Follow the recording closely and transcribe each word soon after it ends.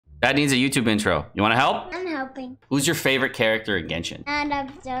That needs a YouTube intro. You want to help? I'm helping. Who's your favorite character in Genshin? And of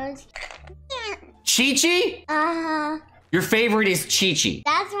those. Chi-Chi? Uh-huh. Your favorite is Chi-Chi.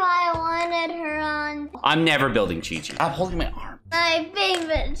 That's why I wanted her on. I'm never building Chi-Chi. I'm holding my arm. My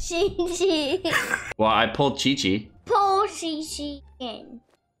favorite Chi-Chi. Well, I pulled Chi-Chi. Pull Chi-Chi in.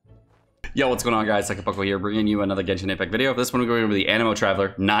 Yo, what's going on, guys? Sekapoko here, bringing you another Genshin Impact video. This one we're going over the Anemo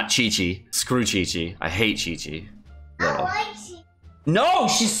Traveler, not Chi-Chi. Screw Chi-Chi. I hate Chi-Chi. I like Chi-Chi. No,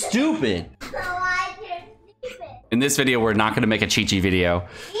 she's stupid. So I can stupid. In this video, we're not going to make a Chi-Chi video.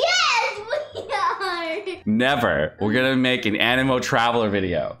 Yes, we are. Never. We're going to make an Anemo Traveler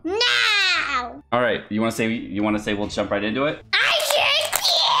video. Now. All right, you want to say we'll jump right into it? I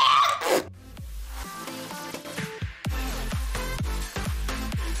can't.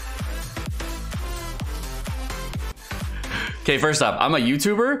 Okay, first up, I'm a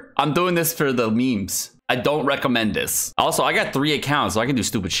YouTuber. I'm doing this for the memes. I don't recommend this. Also, I got 3 accounts, so I can do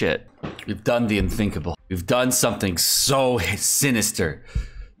stupid shit. We've done the unthinkable. We've done something so sinister,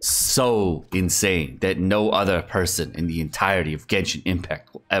 so insane that no other person in the entirety of Genshin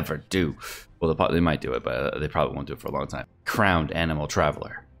Impact will ever do. Well, they might do it, but they probably won't do it for a long time. Crowned Anemo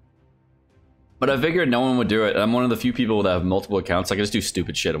Traveler. But I figured no one would do it. I'm one of the few people that have multiple accounts. So I can just do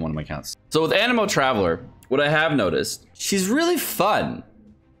stupid shit on one of my accounts. So with Anemo Traveler, what I have noticed, she's really fun,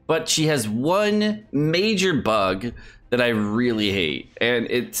 but she has one major bug that I really hate. And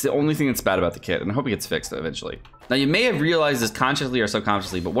it's the only thing that's bad about the kit. And I hope it gets fixed eventually. Now, you may have realized this consciously or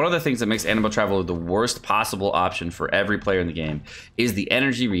subconsciously, but one of the things that makes Anemo Traveler the worst possible option for every player in the game is the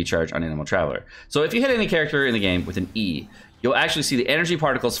energy recharge on Anemo Traveler. So if you hit any character in the game with an E, you'll actually see the energy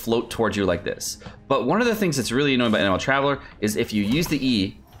particles float towards you like this. But one of the things that's really annoying about Anemo Traveler is if you use the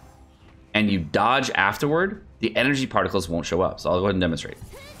E and you dodge afterward, the energy particles won't show up. So I'll go ahead and demonstrate.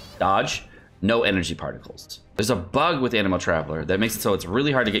 Dodge, no energy particles. There's a bug with Anemo Traveler that makes it so it's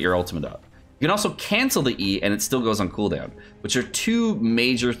really hard to get your ultimate up. You can also cancel the E and it still goes on cooldown, which are 2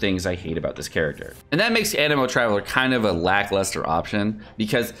 major things I hate about this character. And that makes Anemo Traveler kind of a lackluster option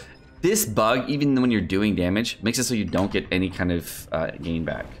because this bug, even when you're doing damage, makes it so you don't get any kind of gain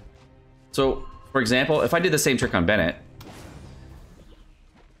back. So, for example, if I did the same trick on Bennett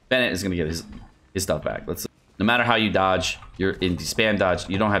is gonna get his stuff back. No matter how you dodge, you're in spam dodge,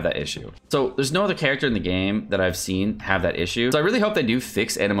 you don't have that issue. So there's no other character in the game that I've seen have that issue. So I really hope they do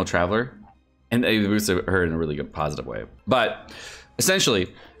fix Anemo Traveler and they boost her in a really good positive way. But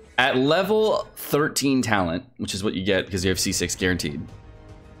essentially, at level 13 talent, which is what you get because you have C6 guaranteed,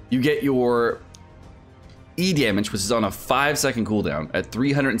 you get your E damage, which is on a 5-second cooldown at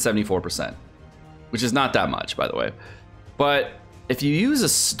 374%, which is not that much, by the way. But if you use a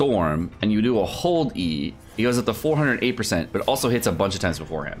storm and you do a hold E, it goes up to 408%, but also hits a bunch of times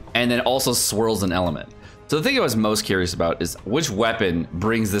beforehand. And then also swirls an element. So the thing I was most curious about is which weapon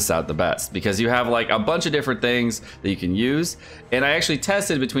brings this out the best, because you have like a bunch of different things that you can use. And I actually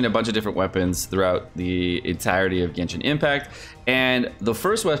tested between a bunch of different weapons throughout the entirety of Genshin Impact. And the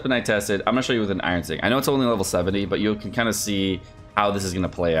first weapon I tested, I'm gonna show you with an Ironsting. I know it's only level 70, but you can kind of see how this is gonna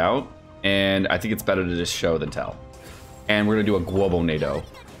play out. And I think it's better to just show than tell. And we're gonna do a Guobo Nado.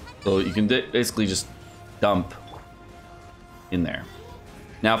 So you can basically just dump in there.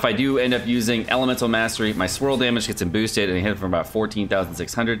 Now, if I do end up using Elemental Mastery, my swirl damage gets boosted and I hit it from about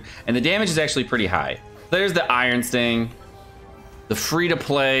 14,600. And the damage is actually pretty high. There's the Ironsting, the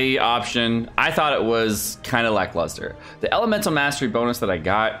free-to-play option. I thought it was kind of lackluster. The Elemental Mastery bonus that I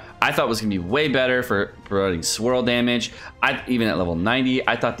got, I thought was gonna be way better for providing swirl damage. Even at level 90,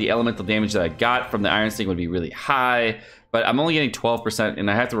 I thought the elemental damage that I got from the Ironsting would be really high. But I'm only getting 12%, and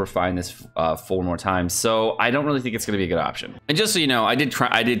I have to refine this 4 more times, so I don't really think it's going to be a good option. And just so you know, I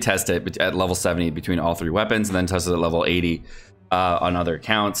did test it at level 70 between all 3 weapons, and then tested at level 80 on other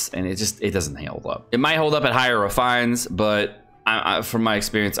accounts, and it doesn't hold up. It might hold up at higher refines, but from my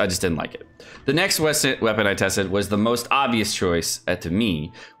experience, I just didn't like it. The next weapon I tested was the most obvious choice to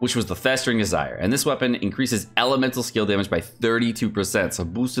me, which was the Festering Desire. And this weapon increases elemental skill damage by 32%. So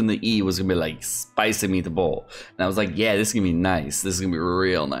boosting the E was gonna be like spicing me the bowl. And I was like, yeah, this is gonna be nice. This is gonna be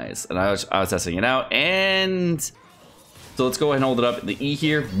real nice. And I was testing it out. And so let's go ahead and hold it up. The E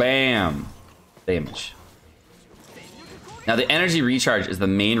here, bam, damage. Now the energy recharge is the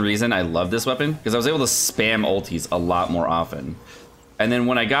main reason I love this weapon, because I was able to spam ultis a lot more often. And then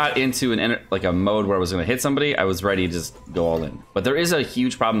when I got into a mode where I was going to hit somebody, I was ready to just go all in. But there is a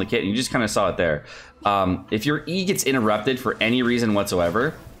huge problem in the kit, and you just kind of saw it there. If your E gets interrupted for any reason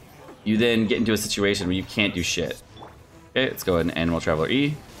whatsoever, you then get into a situation where you can't do shit. Okay, let's go ahead and Anemo Traveler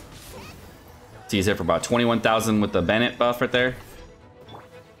E. See, he's hit for about 21,000 with the Bennett buff right there.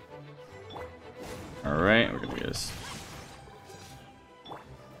 All right, we're going to do this.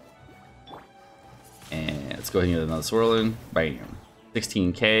 let's go ahead and get another swirl in. Bam.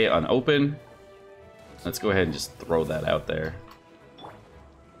 16k on open. Let's go ahead and just throw that out there.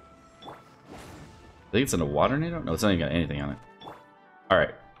 I think it's in a water NATO? No, it's not even got anything on it.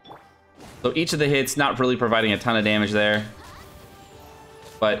 Alright. So each of the hits not really providing a ton of damage there.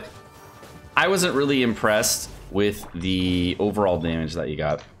 But I wasn't really impressed with the overall damage that you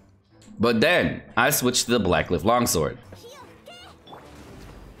got. But then I switched to the BlackCliff Longsword.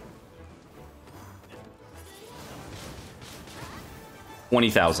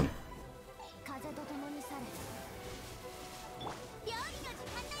 $20,000.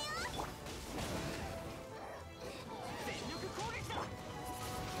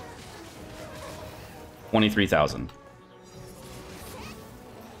 $23,000.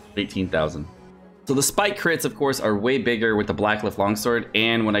 18,000. So the spike crits, of course, are way bigger with the BlackCliff Longsword,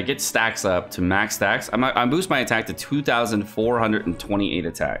 and when I get stacks up to max stacks, I boost my attack to 2,428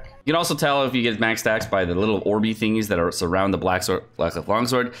 attack. You can also tell if you get max stacks by the little orby thingies that are surround the BlackCliff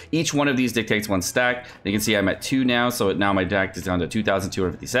Longsword. Each one of these dictates one stack. You can see I'm at 2 now, so now my attack is down to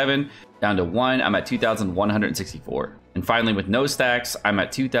 2,257. Down to 1, I'm at 2,164. And finally, with no stacks, I'm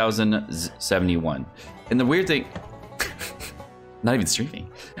at 2,071. And the weird thing... Not even streaming.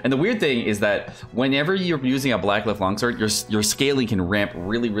 And the weird thing is that whenever you're using a BlackCliff Longsword, your scaling can ramp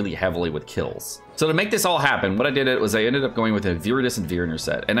really, really heavily with kills. So to make this all happen, what I did was I ended up going with a Viridescent Venerer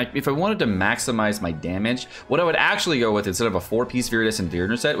set. And if I wanted to maximize my damage, what I would actually go with instead of a 4-piece Viridescent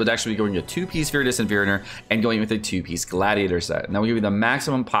Venerer set would actually be going to a 2-piece Viridescent Venerer and going with a 2-piece Gladiator set. And that would give me the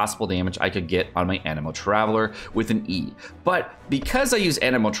maximum possible damage I could get on my Anemo Traveler with an E. But because I use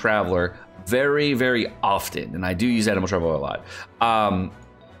Anemo Traveler very, very often, and I do use Anemo Traveler a lot,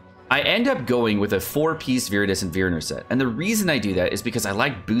 I end up going with a 4-piece Viridescent Venerer set. And the reason I do that is because I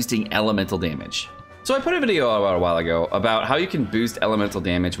like boosting elemental damage. So I put a video out a while ago about how you can boost elemental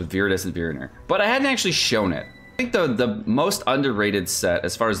damage with Viridescent Venerer, but I hadn't actually shown it. I think the most underrated set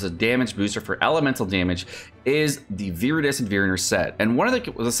as far as the damage booster for elemental damage is the Viridescent Venerer set. And one of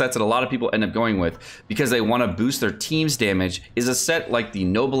the sets that a lot of people end up going with because they want to boost their team's damage is a set like the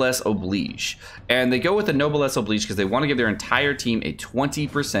Noblesse Oblige. And they go with the Noblesse Oblige because they want to give their entire team a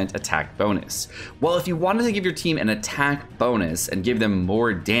 20% attack bonus. Well, if you wanted to give your team an attack bonus and give them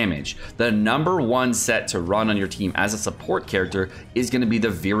more damage, the #1 set to run on your team as a support character is going to be the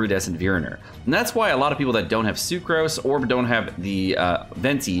Viridescent Venerer. And that's why a lot of people that don't have Sucrose or don't have the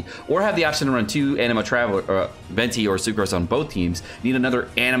Venti or have the option to run 2 Anemo Traveler, Venti or Sucrose on both teams need another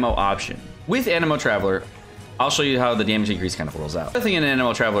Anemo option. With Anemo Traveler, I'll show you how the damage increase kind of rolls out. The other thing an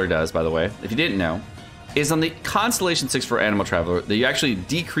Anemo Traveler does, by the way, if you didn't know, is on the Constellation 6 for Anemo Traveler, that you actually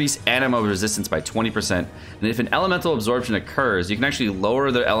decrease Anemo resistance by 20%, and if an elemental absorption occurs, you can actually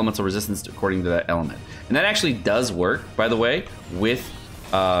lower the elemental resistance according to that element. And that actually does work, by the way, with...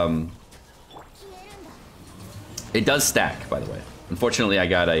 it does stack, by the way. Unfortunately, I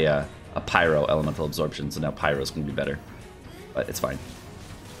got a Pyro elemental absorption, so now Pyro's gonna be better. But it's fine.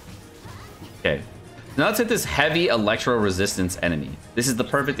 Okay. Now let's hit this heavy electro resistance enemy. This is the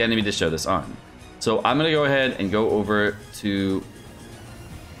perfect enemy to show this on. So I'm gonna go ahead and go over to...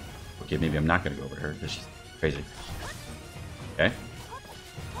 Okay, maybe I'm not gonna go over to her because she's crazy. Okay.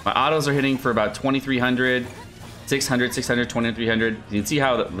 My autos are hitting for about 2,300, 600, 600, 2,300. You can see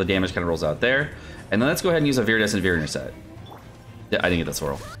how the damage kind of rolls out there. And then let's go ahead and use a Viridescent Venerer set. Yeah, I didn't get that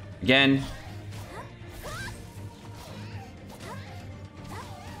swirl. Again.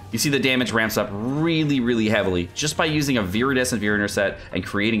 You see the damage ramps up really, really heavily just by using a Viridescent Venerer set and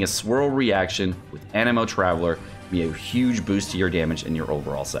creating a swirl reaction with Anemo Traveler. Be a huge boost to your damage in your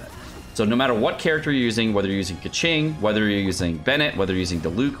overall set. So no matter what character you're using, whether you're using Kaching, whether you're using Bennett, whether you're using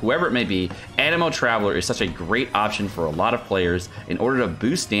Diluc, whoever it may be, Anemo Traveler is such a great option for a lot of players in order to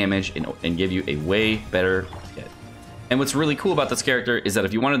boost damage and give you a way better hit. And what's really cool about this character is that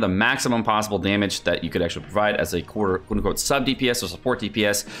if you wanted the maximum possible damage that you could actually provide as a quote-unquote sub-DPS or support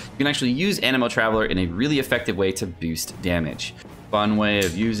DPS, you can actually use Anemo Traveler in a really effective way to boost damage. Fun way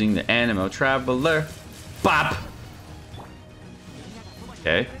of using the Anemo Traveler. Bop!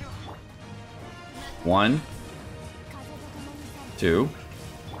 Okay. 1, 2,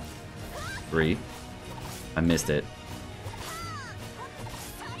 3. I missed it.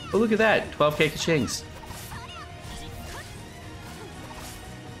 Oh, look at that. 12k Kachings.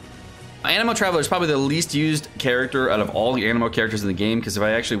 Anemo Traveler is probably the least used character out of all the Anemo characters in the game, because if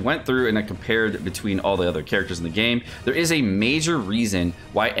I actually went through and I compared between all the other characters in the game, there is a major reason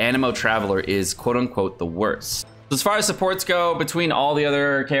why Anemo Traveler is quote-unquote the worst. So as far as supports go, between all the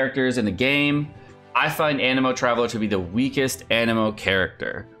other characters in the game, I find Anemo Traveler to be the weakest Anemo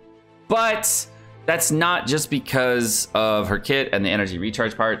character. But that's not just because of her kit and the energy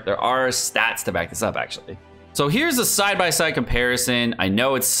recharge part. There are stats to back this up, actually. So here's a side-by-side comparison. I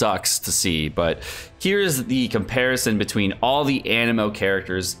know it sucks to see, but here's the comparison between all the Anemo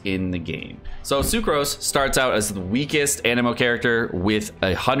characters in the game. So Sucrose starts out as the weakest Anemo character with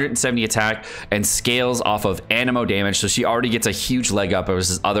 170 attack and scales off of Anemo damage. So she already gets a huge leg up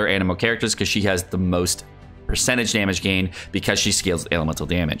versus other Anemo characters because she has the most percentage damage gain because she scales elemental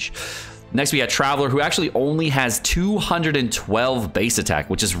damage. Next, we have Traveler, who actually only has 212 base attack,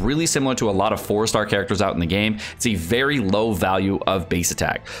 which is really similar to a lot of 4-star characters out in the game. It's a very low value of base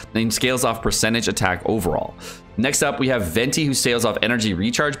attack, and scales off percentage attack overall. Next up, we have Venti, who scales off energy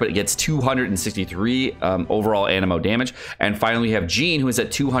recharge, but it gets 263 overall Anemo damage. And finally, we have Jean, who is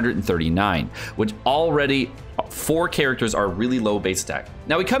at 239, which already 4 characters are really low base attack.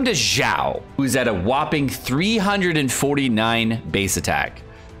 Now we come to Zhao, who's at a whopping 349 base attack.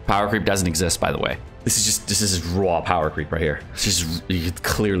 Power creep doesn't exist, by the way. This is raw power creep right here. It's just, you can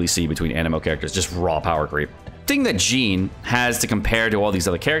clearly see between Anemo characters, just raw power creep. The thing that Jean has to compare to all these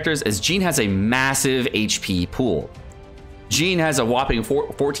other characters is Jean has a massive HP pool. Jean has a whopping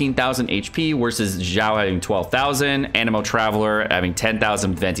 14,000 HP versus Zhao having 12,000, Anemo Traveler having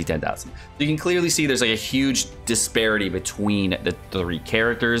 10,000, Venti 10,000. You can clearly see there's like a huge disparity between the 3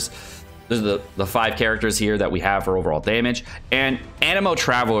 characters. There's the 5 characters here that we have for overall damage, and Anemo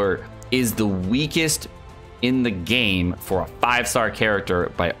Traveler is the weakest in the game for a 5-star character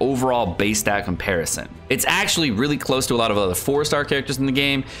by overall base stat comparison. It's actually really close to a lot of other 4-star characters in the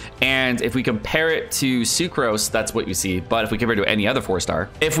game, and if we compare it to Sucrose, that's what you see. But if we compare it to any other 4-star,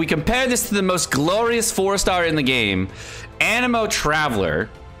 if we compare this to the most glorious 4-star in the game, Anemo Traveler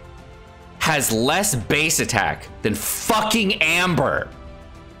has less base attack than fucking Amber.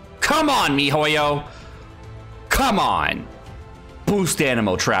 Come on, miHoYo. Come on. Boost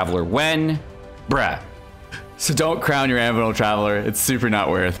Anemo Traveler when? Bruh. So don't crown your Anemo Traveler. It's super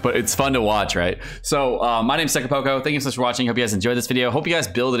not worth, but it's fun to watch, right? So my name's Sekapoko. Thank you so much for watching. Hope you guys enjoyed this video. Hope you guys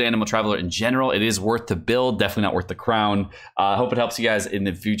build an Anemo Traveler in general. It is worth to build, definitely not worth the crown. Hope it helps you guys in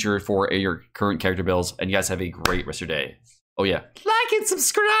the future for your current character builds. And you guys have a great rest of your day. Oh yeah, like and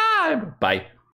subscribe. Bye.